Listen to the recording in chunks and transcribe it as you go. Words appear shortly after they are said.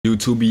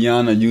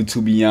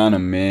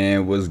YouTubiana,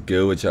 man. What's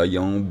good with y'all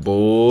young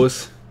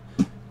boys?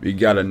 We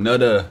got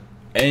another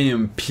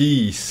AMP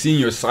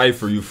senior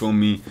Cypher, you feel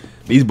me?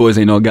 These boys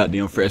ain't no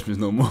goddamn freshmen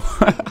no more.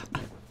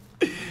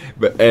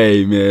 But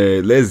hey,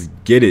 man, let's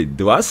get it.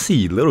 Do I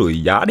see little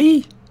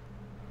Yachty?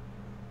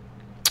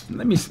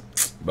 Let me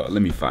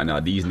find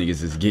out. These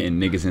niggas is getting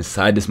niggas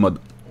inside this mother.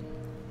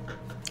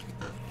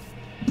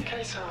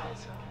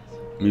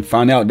 Let me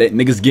find out that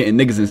niggas getting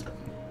niggas in.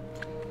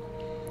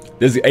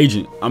 This is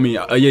agent. I mean,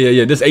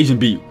 yeah. This agent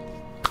beat.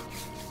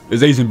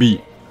 This agent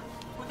beat.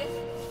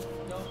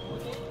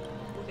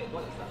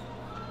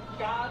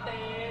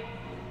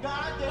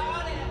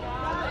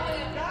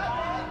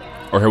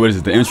 Okay, what is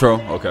it? The intro?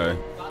 Okay.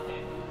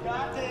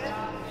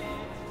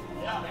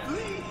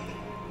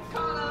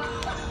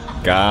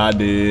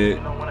 Got it.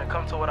 You know, when it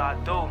comes to what I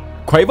do,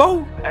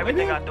 Quavo?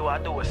 everything I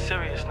do is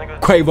serious, nigga.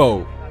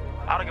 Quavo.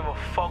 I don't give a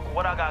fuck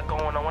what I got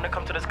going on. When it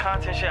comes to this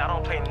content shit, I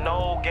don't play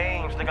no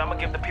games, nigga. I'ma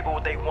give the people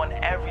what they want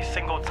every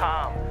single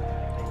time.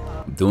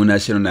 Doing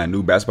that shit on that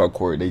new basketball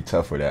court, they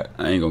tough for that.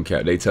 I ain't gonna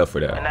cap, they tough for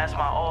that. And that's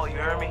my all, you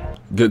heard me?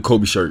 Good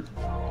Kobe shirt.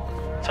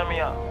 Turn me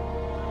up.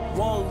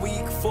 1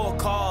 week, 4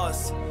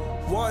 cars.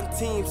 1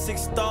 team,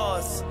 6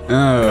 stars.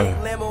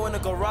 Lambo in the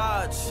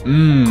garage.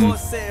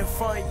 Corset in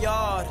front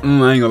yard. I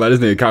ain't gonna lie, this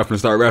nigga Kai for to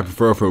start rapping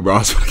for real, bro.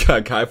 I swear to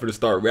God, Kai for to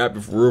start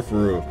rapping for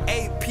real.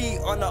 AP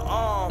on the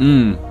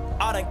arm.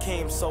 I done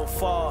came so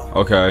far.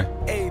 Okay.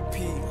 AP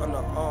on the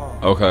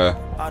arm. Okay.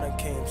 I done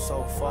came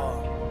so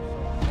far.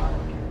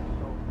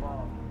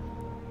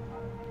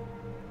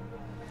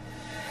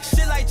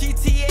 Shit like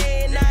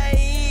GTA and I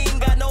ain't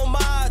got no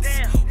mods.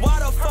 Why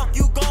the fuck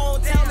you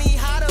gon' tell me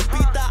how to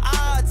beat the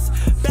odds?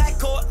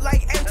 Backcourt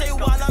like MJ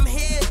while I'm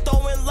here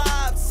throwing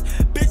lobs.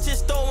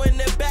 Bitches throwing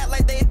it back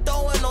like they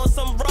throwing on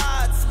some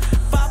rods.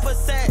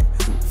 5%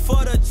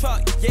 for the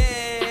truck,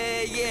 yeah.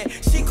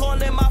 She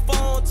calling my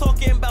phone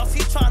talking about she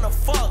tryna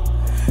fuck.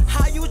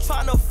 How you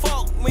tryna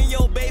fuck when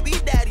your baby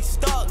daddy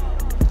stuck?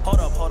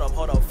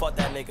 Hold up, fuck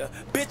that nigga.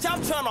 Bitch,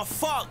 I'm tryna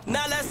fuck.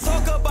 Now let's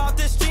talk about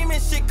this streaming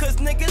shit, cause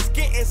niggas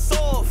getting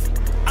soft.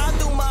 I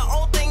do my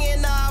own thing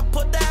and I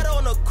put that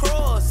on the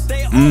cross.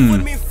 They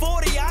offered me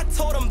 40, I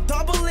told them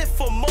double it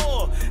for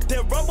more.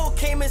 Then Rumble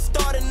came and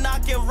started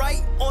knocking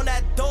right on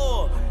that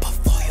door.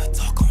 Before you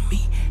talk on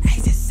me,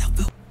 ask yourself.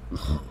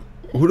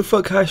 Who the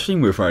fuck Kai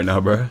stream with right now,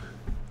 bro?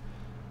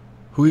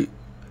 Who he?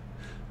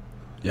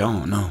 Y'all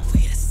don't know.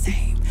 We the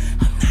same.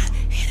 I'm not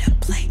here to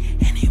play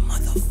any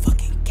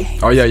motherfucking game.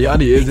 Oh yeah,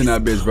 Yachty is in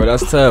that bitch, bro.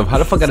 That's tough. How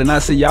the fuck I did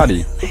not see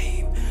Yachty?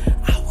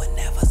 I would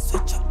never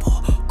switch a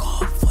ball,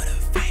 call for the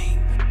fame.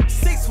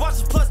 6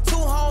 watches plus 2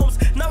 homes.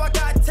 Now I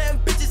got 10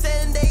 bitches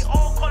and they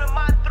all calling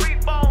my 3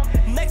 phones.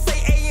 Next say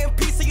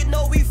AMP, so you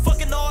know we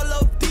fucking all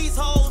of these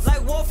hoes.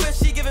 Like Warfare,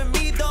 she giving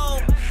me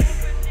dome.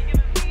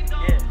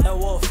 Yeah, that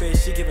Warfare,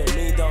 she giving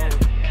me dome.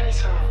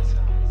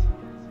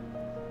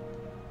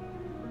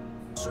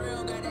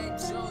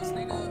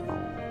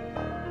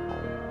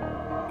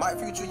 My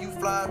future, you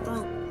flying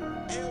through.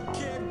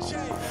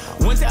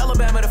 Went to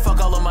Alabama to fuck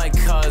all of my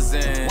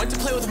cousins. Went to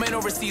play with men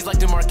overseas like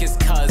DeMarcus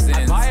Cousins.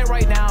 I buy it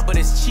right now, but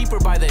it's cheaper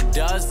by the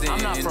dozen.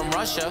 I'm not from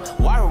Russia,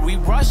 why are we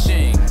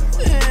rushing?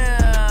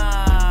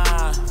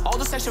 All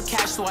this extra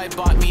cash, so I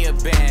bought me a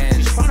Benz.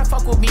 She's trying to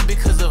fuck with me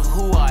because of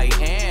who I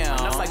am.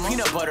 That's like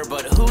peanut butter,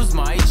 but who's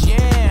my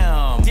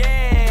jam?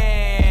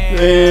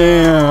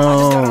 Damn. I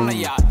just got on a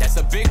yacht, that's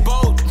a big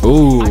boat.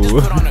 Ooh. I just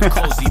put on a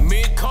cozy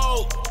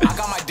mid-coat. I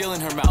got my dill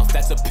in her mouth,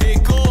 that's a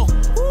pickle.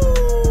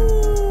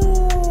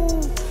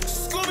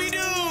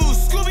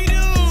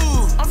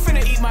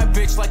 My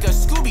bitch like a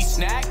Scooby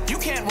snack. You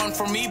can't run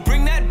from me,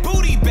 bring that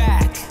booty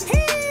back.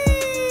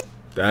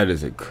 That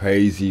is a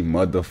crazy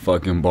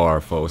motherfucking bar,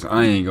 folks.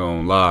 I ain't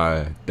gonna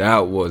lie.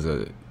 That was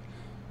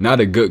not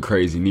a good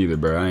crazy neither,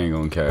 bro. I ain't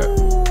gonna cap.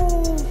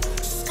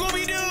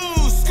 Scooby-Doo.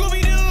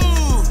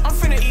 I'm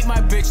finna eat my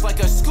bitch like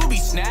a Scooby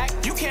snack.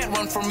 You can't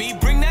run from me,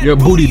 bring that your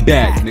booty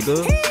back,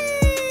 nigga.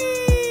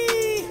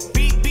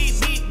 Beep, beep,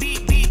 beep,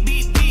 beep, beep,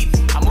 beep, beep.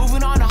 I'm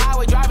moving on the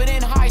highway, driving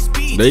in high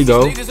speed. There you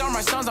go. These niggas are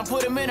my sons, I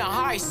put them in a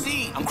high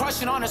seat. I'm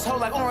crushing on this hoe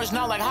like orange,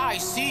 not like high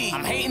C.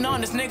 I'm hating on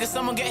this nigga,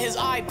 someone get his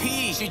IP.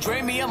 She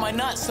drained me of my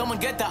nuts, someone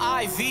get the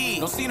IV.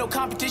 Don't see no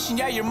competition,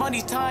 yeah, your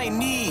money's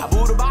tiny. I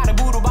boodle bada,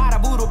 boodle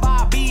bada, boodle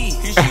bobby.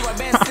 You shoot like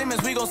Ben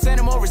Simmons, we gon' send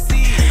him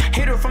overseas.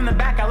 Hit her from the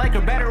back, I like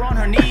her better on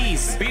her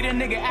knees. Beat a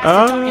nigga ass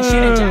for talking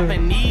shit in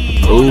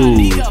Japanese. Ooh.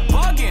 Nigga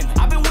bugging.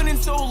 I've been winning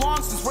so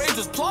long since Rage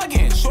was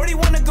plugging. Shorty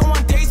wanna go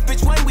on dates,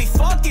 bitch, when we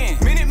fucking.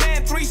 Minute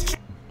Man 3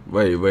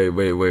 Wait.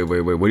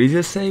 What did you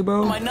just say,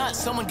 bro? my nuts,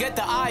 someone get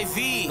the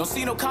IV. Don't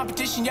see no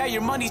competition, yeah,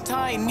 your money's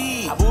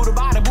tiny. I boodle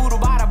bada, boodle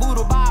bada,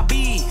 boodle bobby.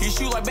 He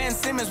shoot like Ben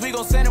Simmons, we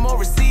gon' send him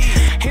overseas.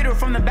 Hit her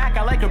from the back,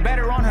 I like her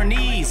better on her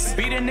knees.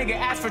 Beat a nigga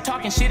ass for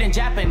talking shit in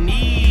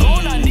Japanese.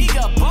 Going on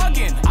nigga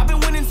bugging. I've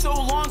been winning so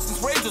long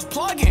since Rage was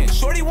plugging.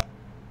 Shorty.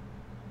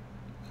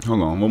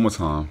 Hold on, one more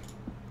time.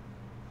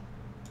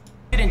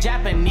 In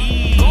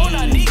Japanese. Going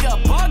on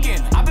nigga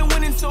bugging. I've been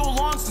winning so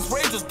long since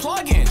Rage was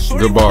plugging.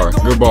 Good bar,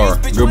 good bar,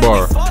 good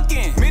bar.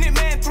 Minute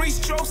Man 3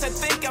 strokes, I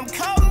think I'm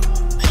coming.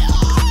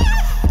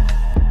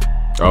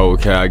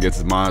 Okay, I guess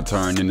it's my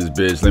turn in this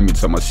bitch. Let me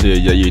talk my shit.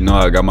 Yeah, you know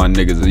I got my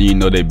niggas and you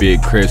know they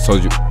big. Chris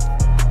told you.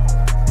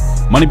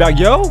 Money back,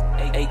 yo?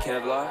 Hey,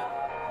 Kevlar.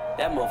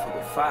 That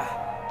motherfucker fire.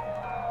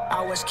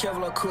 I wish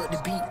Kevlar could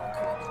the beat.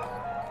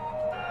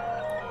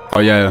 Oh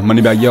yeah,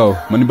 money back, yo.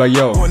 Money back,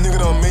 yo. One nigga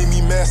done made me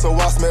mad, so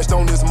I smashed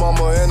on this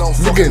mama and I'm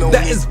fucking on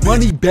That this is bitch.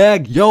 money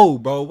bag, yo,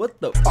 bro. What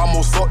the?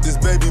 Almost fucked this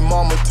baby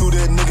mama too.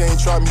 That nigga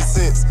ain't tried me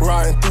since.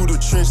 Riding through the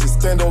trenches,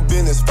 stand on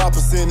business.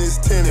 5% is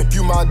 10. If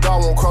you my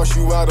dog, won't cross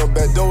you out a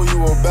back door,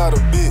 you about a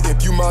bit.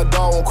 If you my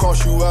dog, won't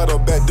cross you out a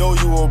back door,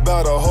 you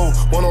about a hoe.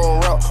 One on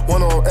route,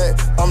 one on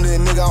act. I'm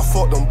that nigga, I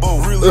fucked them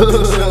both. Really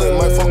been chillin',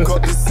 might fuck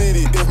up the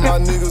city if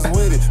my niggas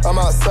with it. I'm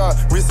outside,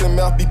 wrist and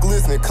mouth be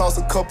glistening, cost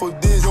a couple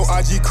digits. Your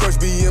IG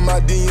crush be in my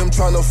DM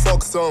tryna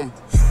fuck some.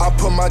 I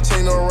put my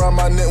chain around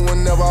my neck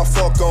whenever I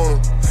fuck on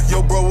him.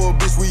 Yo, bro, a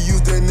bitch, we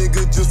use that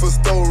nigga just for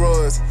store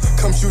runs.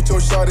 Come shoot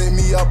your shot at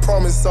me, I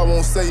promise I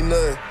won't say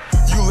nothing.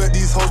 You let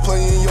these hoes play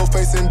in your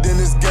face and then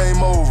it's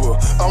game over.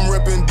 I'm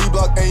reppin'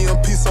 D-Block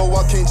AMP, so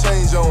I can't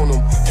change on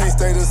them. Can't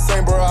stay the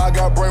same, bro, I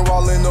got brain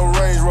wall in the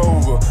Range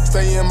Rover.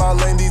 Stay in my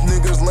lane, these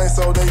niggas lame,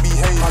 so they be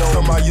hating on me. I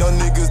tell my young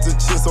niggas to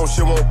chill so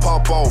shit won't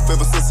pop off.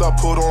 Ever since I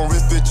put on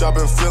wrist, bitch, I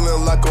been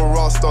feeling like a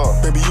rock star.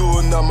 Baby, you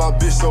are not my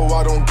bitch, so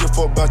I don't give a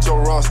fuck about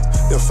your roster.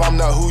 If I'm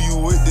not who you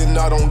with, then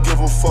I don't give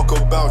a fuck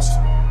about you.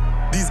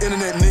 These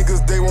internet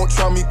niggas, they won't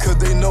try me cause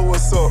they know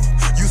what's up.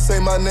 You say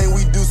my name,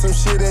 we do some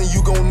shit and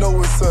you gon' know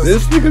what's up.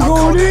 This nigga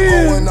going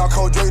in. I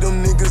call Dre,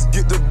 them niggas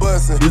get the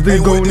bussin'. This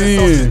nigga going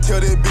in.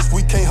 Tell that bitch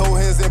we can't hold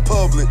hands in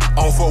public. I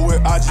don't fuck with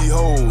IG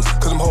hoes,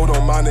 cause them hoes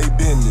don't mind they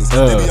business.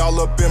 They be all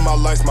up in my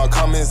likes, my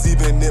comments,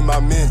 even in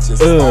my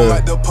mentions. I don't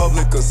like the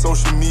public or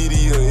social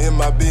media in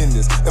my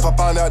business. If I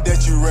find out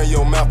that you ran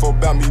your mouth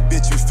about me,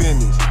 bitch, you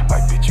finished.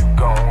 Like, bitch, you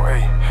gone,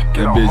 hey.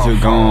 That bitch, you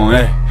gone,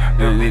 hey.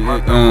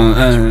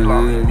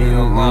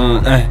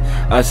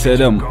 I said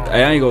hey, I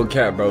ain't gonna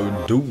cap, bro.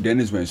 Duke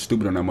Dennis went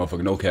stupid on that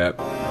motherfucker. No cap.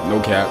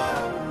 No cap.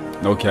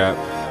 No cap.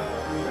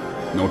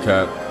 No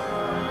cap.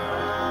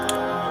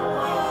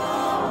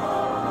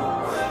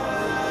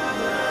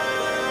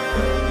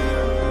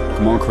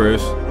 Come on,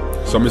 Chris.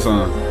 Show me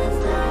something.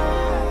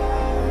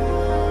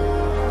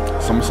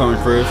 Show me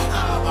something, Chris.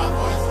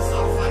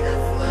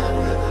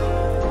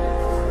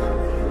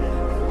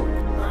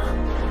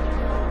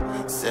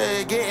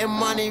 Getting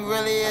money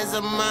really is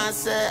a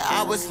mindset.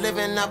 I was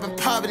living up in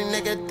poverty,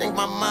 nigga, think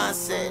my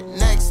mindset.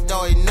 Next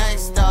story,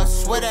 next up,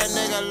 swear that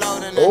nigga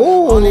loading it.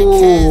 Only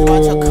kids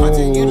watch your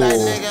content, you like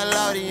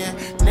Nickelodeon.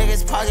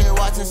 Niggas pocket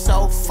watching,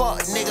 so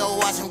fuck, nigga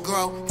watch him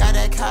grow. Got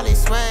that Cali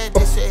swag,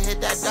 this shit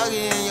hit that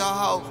doggy in your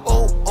hoe.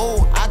 Ooh,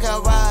 ooh, I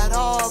can ride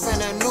off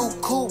in a new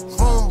coupe.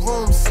 Vroom,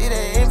 vroom, see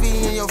the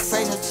envy in your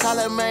face. A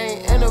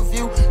Charlemagne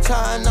interview,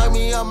 trying to knock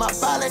me on my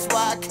balance,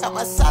 why I kept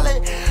my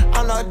salad.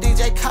 I'm no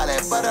DJ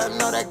Khaled, but I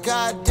know that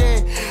God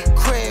did.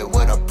 Crib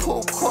with a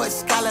pool court,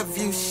 scholar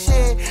view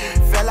shit.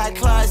 Feel like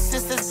Clyde's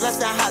sisters,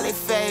 blessed and highly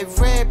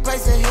favorite.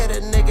 Bracelet hit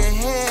a nigga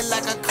head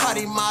like a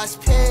Cardi Mosh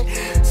pit.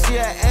 She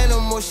an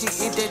animal, she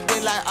eat that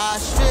dick like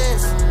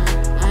ostrich.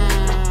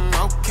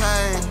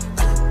 Okay.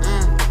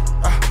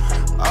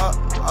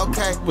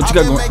 Okay. What you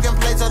got going? Making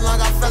plays so long,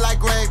 I feel like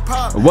Greg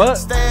Pop. What?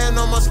 Staying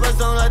on my spurs,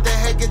 don't let the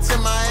head get to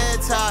my head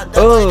top.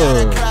 That's why I got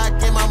a clock,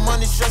 get my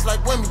money stressed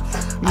like women.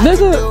 I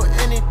can do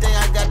anything,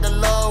 I got the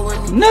law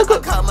with me. I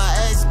caught my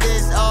ex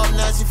bitch off,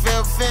 now she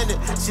feel offended.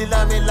 She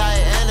love me like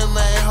anime,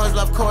 hoes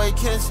love Corey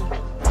Kinsey.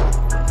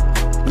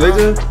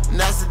 Nigga.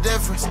 That's the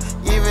difference.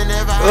 Even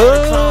if I had a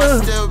clone,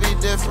 I'd still be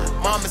different.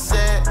 Mama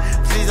said,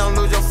 please don't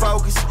lose your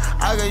focus.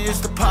 I got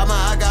used to pop my,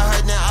 I got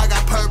hurt, now I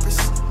got purpose.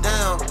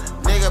 Damn,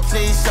 nigga,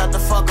 please shut the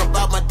fuck up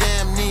about my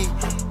damn knee.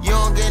 You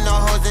don't get no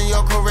hoes in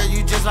your career,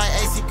 you just like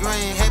AC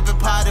Green.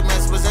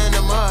 Hippopotamus was in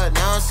the mud,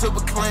 now I'm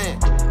super clean.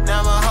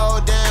 Now my whole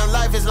damn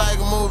life is like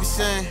a movie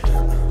scene.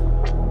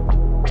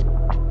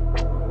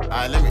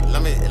 Alright, let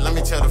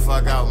me chill the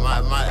fuck out.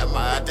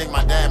 I think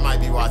my dad might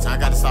be watching. I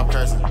gotta stop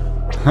cursing.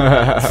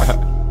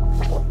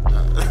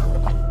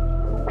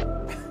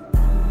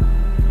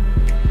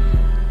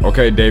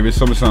 Okay, David,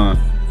 some son.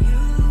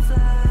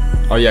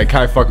 Oh yeah,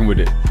 Kai fucking with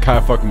it. Kai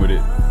fucking with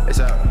it. It's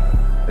out.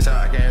 It's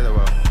out. I can't hear that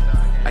well.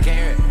 I can't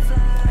hear it.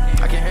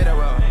 I can't hear that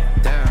well.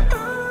 Damn.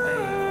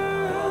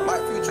 My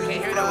future. I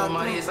can't hear that well,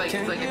 money. It's like.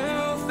 Can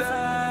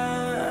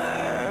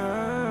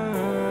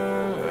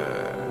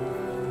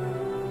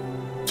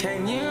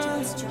you?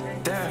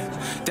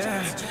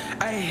 Damn.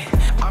 Ay,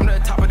 I'm the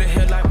top of the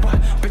hill like what?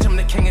 Bitch, I'm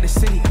the king of the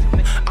city.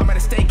 I'm at a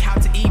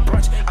steakhouse to eat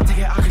brunch. I take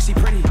it out cause she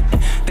pretty.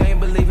 They ain't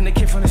believing the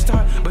kid from the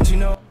start, but you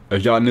know.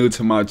 If y'all new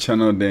to my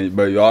channel, then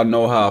but y'all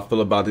know how I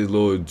feel about these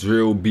little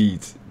drill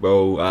beats,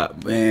 bro. I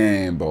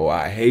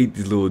hate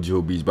these little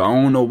drill beats, but I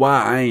don't know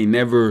why I ain't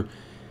never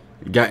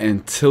got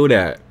into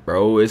that,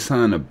 bro. It's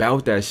something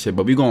about that shit,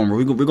 but we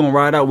gonna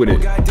ride out with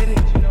it. God did it,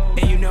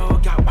 and you know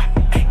God,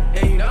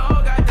 and you know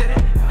God did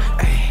it.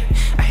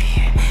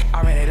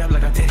 I ran it up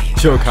like I did it.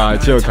 Chill, Kai.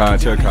 Don't.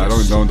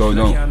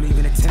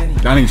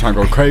 Y'all ain't trying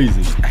to go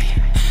crazy.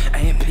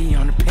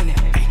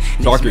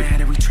 Talk it.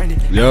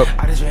 Yep.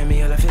 I just ran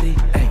me all 50.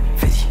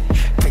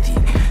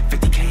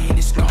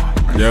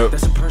 Yep.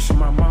 That's a person,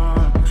 my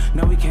mom.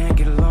 No, we can't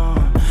get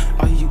along.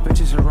 All you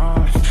bitches are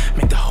wrong.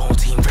 Make the whole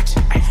team rich.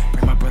 Ay,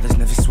 pray my brothers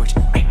never switch.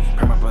 Ay,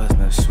 pray my brothers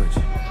never switch.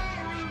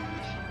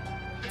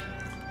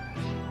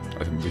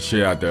 That's some good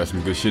shit out there. That's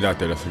some good shit out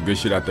there. That's some good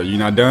shit out there. You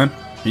not done?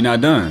 He not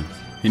done.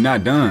 He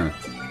not done.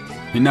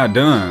 He not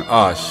done.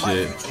 Oh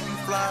shit.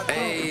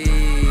 Hey,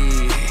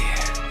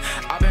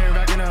 I've been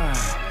racking up.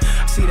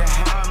 See that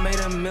how I made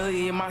 $1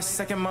 million in my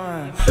second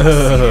month.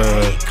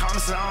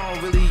 Comments, I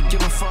don't really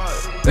give a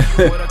fuck.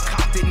 With a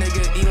cocked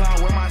nigga,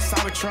 Elon, where my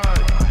Cypher truck.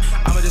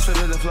 I'ma just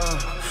flip the flow.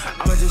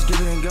 I'ma just give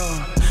it and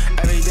go.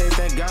 Every day,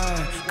 thank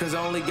God, cause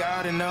only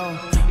God to know.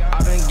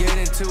 I've been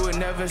getting to it,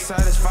 never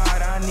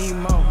satisfied. I need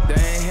more.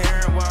 They ain't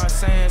hearing what I'm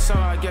saying, so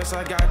I guess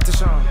I got to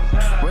show.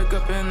 Wake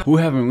up in the Who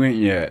haven't went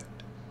yet?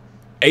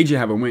 Agent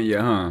haven't went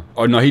yet, huh?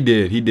 Oh no, he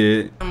did. He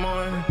did.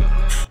 morning.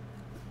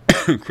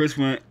 Chris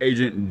went.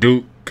 Agent,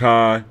 Duke,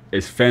 Kai,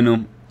 it's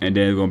Phantom, and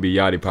then it's gonna be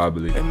Yachty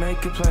probably. And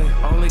make it play.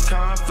 Only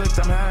conflict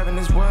I'm having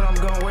is what I'm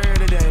gonna wear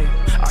today.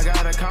 I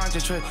gotta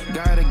concentrate,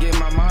 gotta get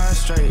my mind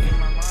straight.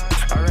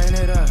 I ran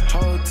it up,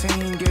 whole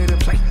team get a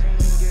play.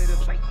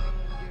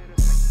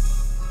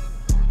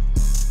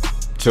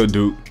 Chill,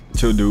 Duke.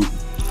 Chill, Duke.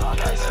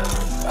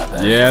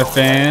 Yeah,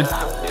 fan.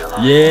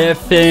 Yeah,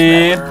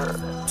 fan.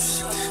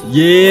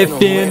 Yeah,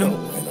 Phantom.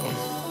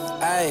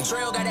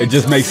 It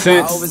just makes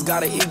sense. I always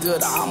gotta eat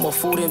good. I'm a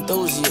food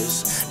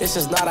enthusiast. This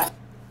is not a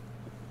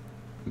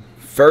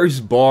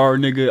First bar,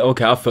 nigga.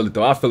 Okay, I feel it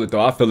though. I feel it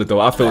though. I feel it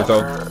though. I feel it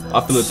though. I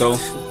feel it though.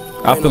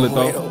 I feel it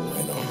though.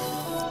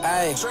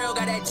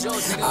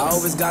 I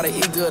always gotta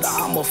eat good,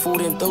 I'm a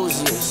food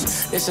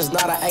enthusiast. This is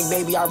not an act,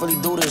 baby, I really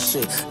do this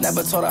shit.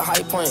 Never told a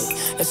high point,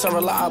 it's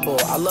unreliable.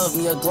 I love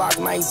me a Glock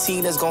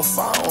 19 that's gon'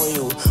 fire on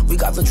you. We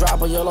got the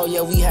drop of YOLO,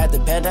 yeah, we had the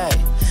bad day.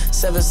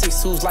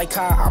 7.62s like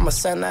Kai, I'm a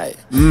Senate.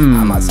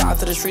 I'm not tied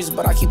to the streets,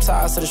 but I keep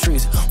ties to the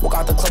streets. Walk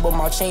out the club with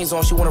my chains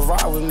on, she wanna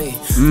ride with me.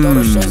 Throw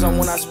the shades on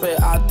when I spit,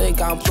 I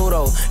think I'm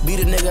Pluto. Beat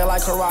a nigga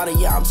like karate,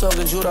 yeah, I'm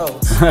talking judo.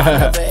 I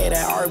never ate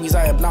at Arby's,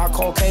 I am not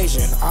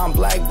Caucasian. I'm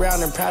black,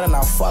 brown, and proud, and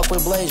I fuck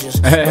with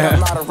Blasians. But I'm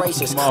not a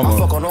racist, I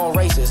fuck on all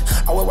races.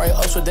 I wear white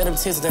ups with denim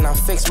tits, then I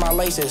fix my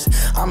laces.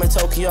 I'm in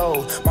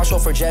Tokyo, my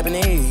chauffeur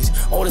Japanese.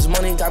 All this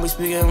money got me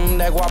speaking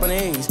that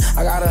Guapanese.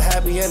 I got a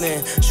happy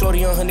ending,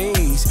 shorty on her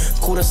knees.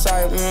 Cool to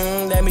sight,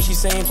 that means she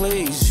saying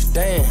please.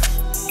 Damn,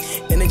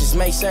 and it just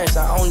makes sense.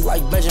 I only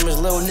like Benjamin's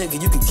little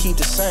nigga, you can keep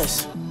the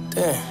sense.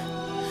 Damn,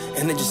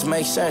 and it just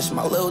makes sense.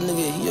 My little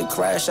nigga, he a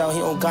crash out, he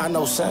don't got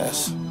no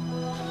sense.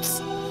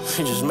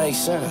 It just makes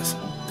sense.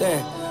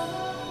 Damn.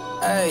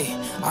 Hey,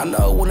 I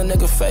know when a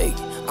nigga fake,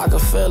 I can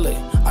feel it.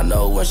 I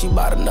know when she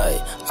bout a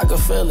nut, I can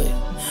feel it.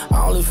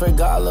 I only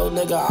forgot, little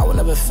nigga, I will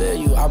never feel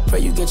you. I pray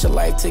you get your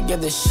life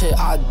together, shit,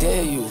 I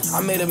dare you.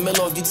 I made a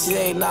mill of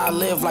GTA, now I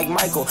live like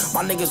Michael.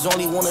 My niggas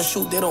only wanna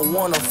shoot, they don't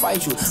wanna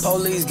fight you.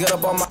 Police get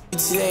up on my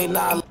GTA,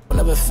 now I will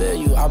never feel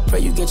you. I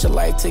pray you get your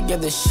life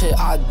together, shit,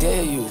 I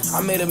dare you.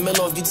 I made a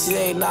mill of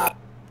GTA, now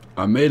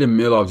I made a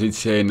meal off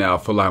GTA, now I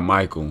feel like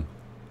Michael.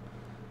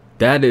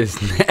 That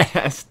is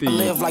nasty. I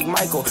live like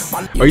Michael.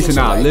 Oh, you said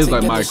now I live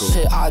like Michael.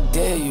 Shit, I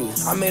dare you.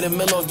 I made a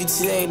mill of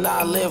GTA, now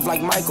I live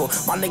like Michael.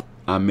 My nigga.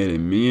 I made a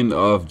million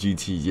off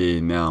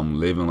GTA, now I'm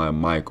living like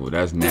Michael.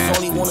 That's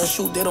nasty. They only wanna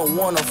shoot, they don't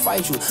wanna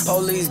fight you.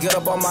 Police get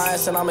up on my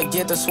ass and I'ma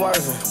get to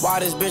swerving. Why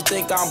this bitch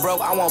think I'm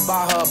broke? I won't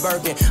buy her a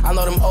Birkin. I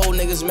know them old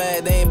niggas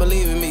mad, they ain't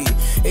believing me.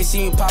 They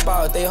see me pop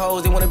out, they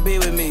hoes, they wanna be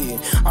with me.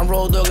 I'm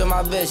road dog in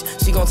my bitch,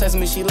 she gon' text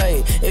me she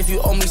late. If you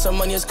owe me some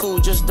money, it's cool,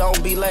 just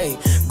don't be late.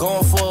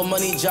 Going for a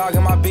money jog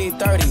in my big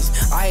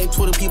 30s. I hate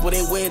Twitter people,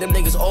 they wear them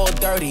niggas all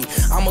dirty.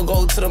 I'ma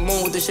go to the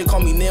moon with this shit,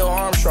 call me Neil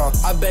Armstrong.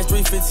 I bet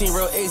 315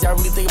 real easy, I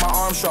really think my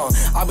Armstrong.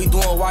 I be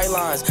doing white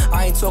lines,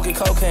 I ain't talking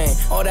cocaine.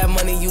 All that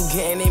money you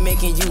getting, they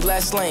making you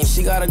less lame.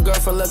 She got a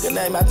girlfriend looking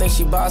at me, I think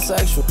she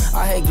bisexual.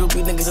 I hate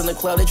groupie niggas in the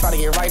club, they try to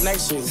get right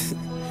next to you.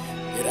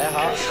 Yeah, that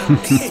hard.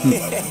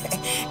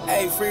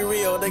 Hey, free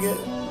Rio, nigga.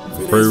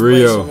 Free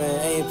Rio.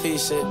 Man, AMP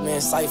shit,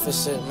 man, Cypher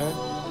shit, man.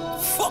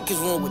 Fuck is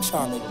wrong with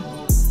y'all, nigga?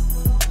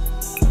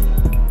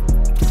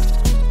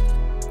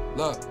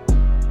 Look.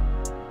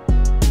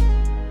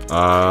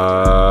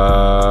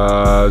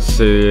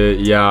 Shit,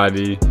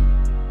 Yachty.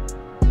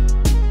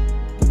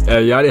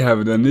 Hey, Yachty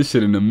haven't done this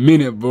shit in a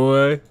minute,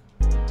 boy.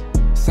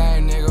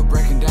 Same nigga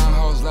breaking down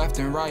hoes left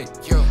and right.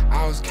 Yo,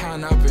 I was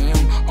counting up in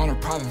him on a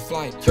private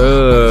flight. I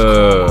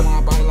was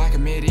on my body like a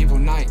medieval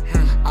knight.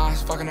 I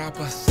was fucking up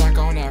a sack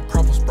on that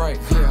purple Sprite.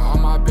 Yeah, all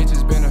my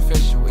bitches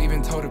beneficial,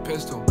 even told a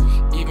pistol.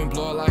 Even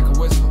blow it like a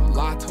whistle,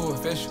 lie to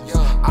officials.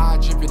 I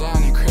drip you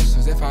down in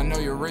crystals if I know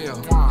you're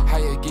real. How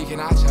you geeking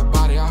out your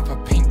body off a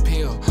pink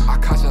pill. I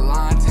caught your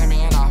line, Tammy,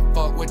 and I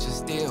fuck with your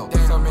steel.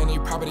 So many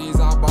properties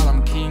I bought,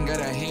 I'm king of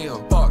the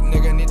hill. Fuck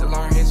nigga need to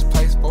learn his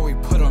place before we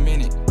put him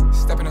in it.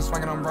 Stepping and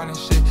swinging, I'm running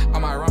shit, I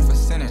might run for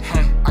Senate.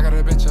 I got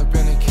a bitch up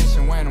in the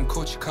kitchen wearing them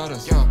coochie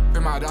cutters.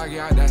 Bring my doggy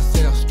out that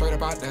cell, straight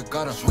up out the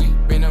gutter. We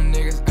been them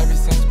niggas ever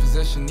since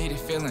position needed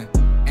feeling.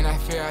 And I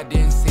fear I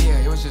didn't see her,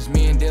 it was just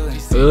me and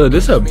Dylan.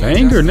 This a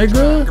banger,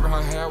 nigga. Gripping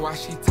her hair while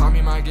she taught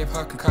me might give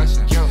her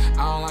concussion. I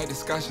don't like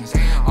discussions,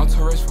 I'm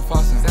too rich for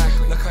fussing.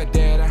 Look her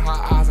dead in her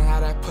eyes and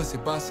how that pussy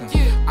bustin'.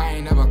 I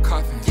ain't never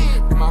cuffin'.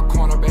 Be my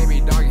corner,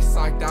 baby doggy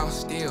psyched out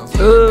still. Baby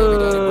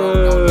daddy broke,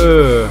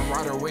 no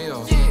rider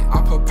wheels.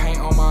 I put paint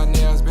on my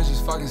nails,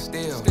 bitches fucking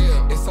still.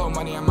 It's so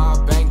money in my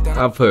bank that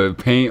I put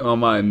paint on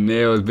my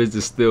nails,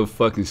 bitches still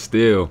fucking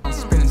still. I'm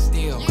spinning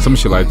steel. Some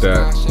shit like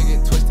that. Shit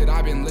get twisted,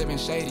 I been living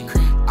shady.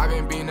 I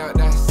been beating up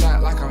that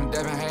sack like I'm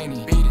Devin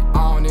Haney.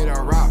 I don't need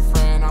a rap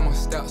friend, I'ma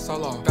step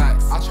solo.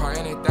 I try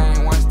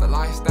anything once the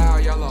lifestyle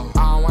yellow.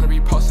 I don't wanna be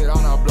posted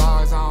on the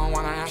blogs, I don't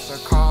wanna answer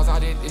calls. I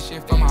did this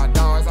shit for my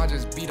dogs, I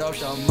just beat up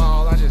the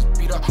mall. I just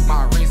beat up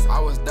my wrist,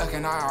 I was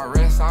ducking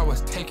IRS. I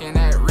was taking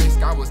that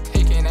risk, I was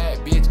taking that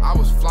bitch. I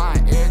was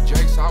flying air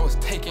drakes, I was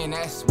taking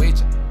that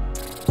switch.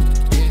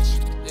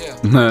 Bitch,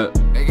 yeah.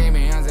 They gave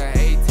me hands at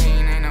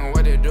 18, ain't know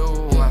what to do.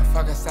 I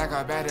fuck a sack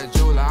up at the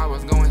jeweler, I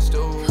was going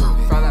stupid.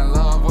 Fell in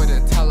love with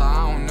a teller,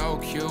 I don't know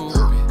Q.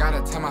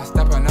 Gotta tell my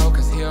stepper no,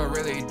 cause he'll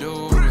really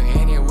do.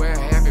 Anywhere,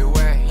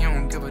 everywhere, he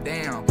don't give a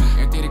damn.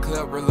 Empty the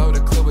clip, reload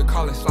the clip, we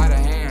call it sleight of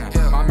hand.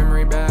 My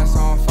memory bad, so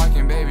I'm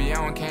fucking baby, I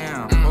don't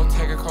cam. Go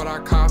take a cold, I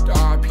copped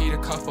RP to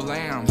couple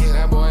lambs.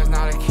 That boy's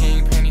not a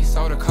king, penny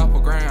sold a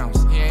couple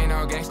grams. He ain't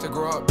no gangster,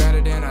 grow up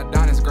better than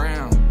Adonis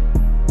Graham.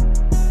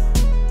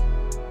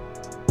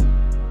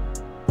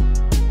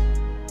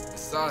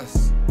 It's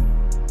us.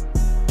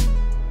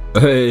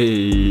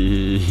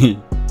 Hey.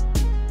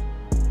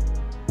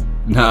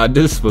 Nah,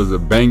 this was a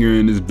banger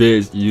in this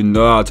bitch. You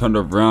know I turned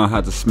around,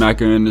 had to smack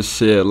her in the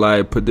shit.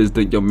 Like, put this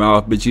thing in your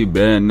mouth, bitch, you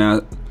better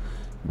not.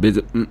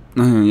 Bitch,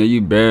 yeah,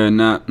 you better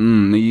not.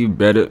 You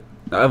better.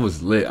 That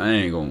was lit, I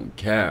ain't gonna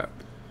cap.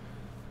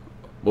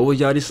 What was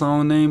y'all this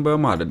song name, bro?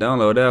 I'm about to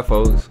download that,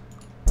 folks.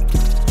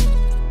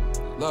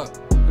 Look.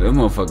 That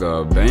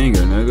motherfucker a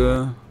banger,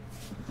 nigga.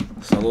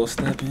 Solo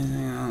stepping.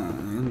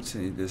 Let me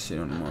tell you this shit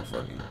on the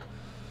motherfucking.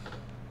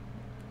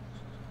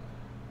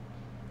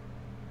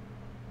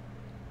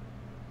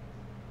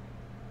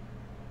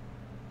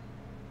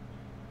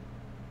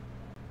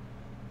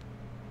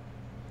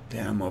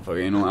 Damn,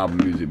 motherfucker, ain't no Apple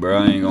Music, bro.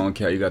 I ain't gonna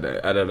care. You got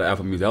that out of the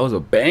Apple Music. That was a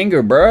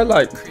banger, bro.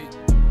 Like,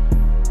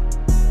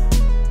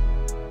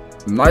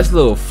 nice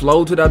little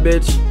flow to that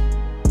bitch.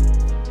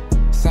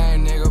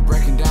 Same nigga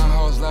breaking down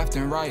hoes left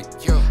and right.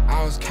 Yo,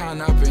 I was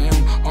counting up an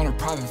M on a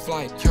private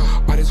flight. Yo,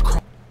 all this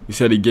crime. He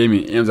said he gave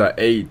me M's at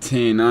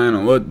 18. I don't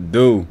know what to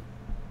do.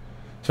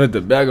 Shut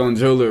the back on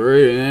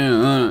jewelry,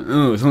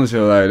 some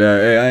shit like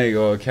that. Hey, I ain't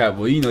gonna cap.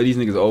 Well, you know these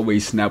niggas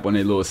always snap on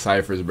their little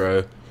ciphers,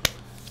 bro.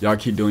 Y'all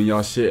keep doing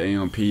y'all shit,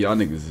 AMP. Y'all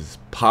niggas is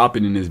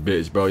popping in this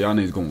bitch, bro. Y'all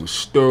niggas going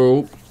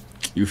stir.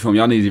 You feel me?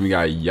 Y'all niggas even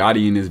got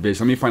Yachty in this bitch.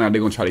 Let me find out they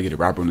gonna try to get a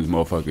rapper on this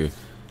motherfucker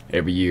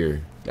every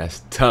year.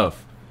 That's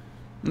tough.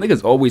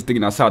 Niggas always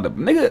thinking outside the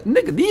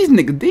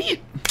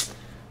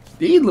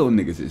these little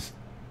niggas is.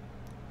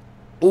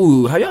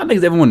 Ooh, how y'all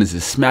niggas ever want to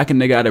just smack a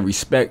nigga out of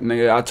respect,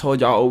 nigga? I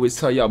told y'all, always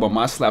tell y'all, but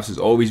my slaps is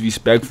always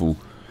respectful.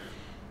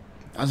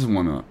 I just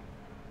wanna.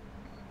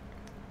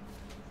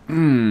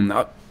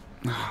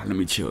 Let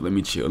me chill, man.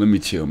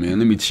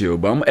 Let me chill.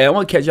 But I'm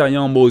gonna catch y'all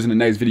young boys in the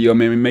next video,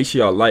 man. Make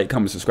sure y'all like,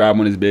 comment, subscribe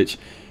on this bitch.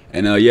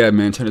 And yeah,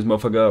 man, turn this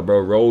motherfucker up, bro.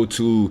 Roll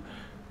to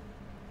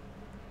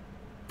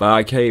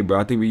 5K, bro.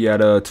 I think we got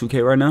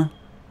 2K right now.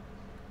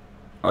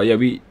 Oh yeah,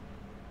 we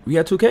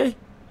got 2K?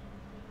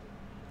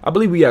 I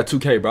believe we got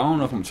 2K, bro. I don't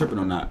know if I'm tripping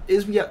or not.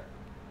 Is we got?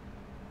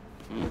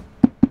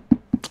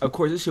 Of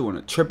course, this shit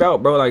wanna trip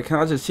out, bro. Like, can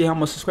I just see how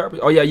much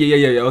subscribers? Oh yeah.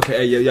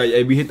 Okay,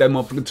 yeah. We hit that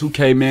motherfucker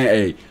 2K, man.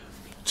 Hey.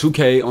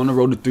 2K, on the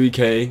road to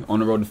 3K, on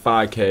the road to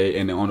 5K,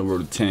 and then on the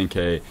road to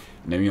 10K,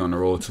 and then we on the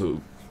road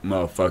to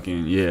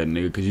motherfucking, yeah,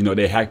 nigga, because you know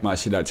they hacked my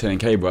shit at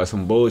 10K, bro. That's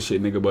some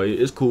bullshit, nigga, but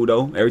it's cool,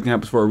 though. Everything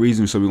happens for a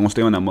reason, so we gonna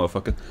stay on that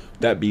motherfucker.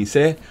 That being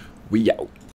said, we out.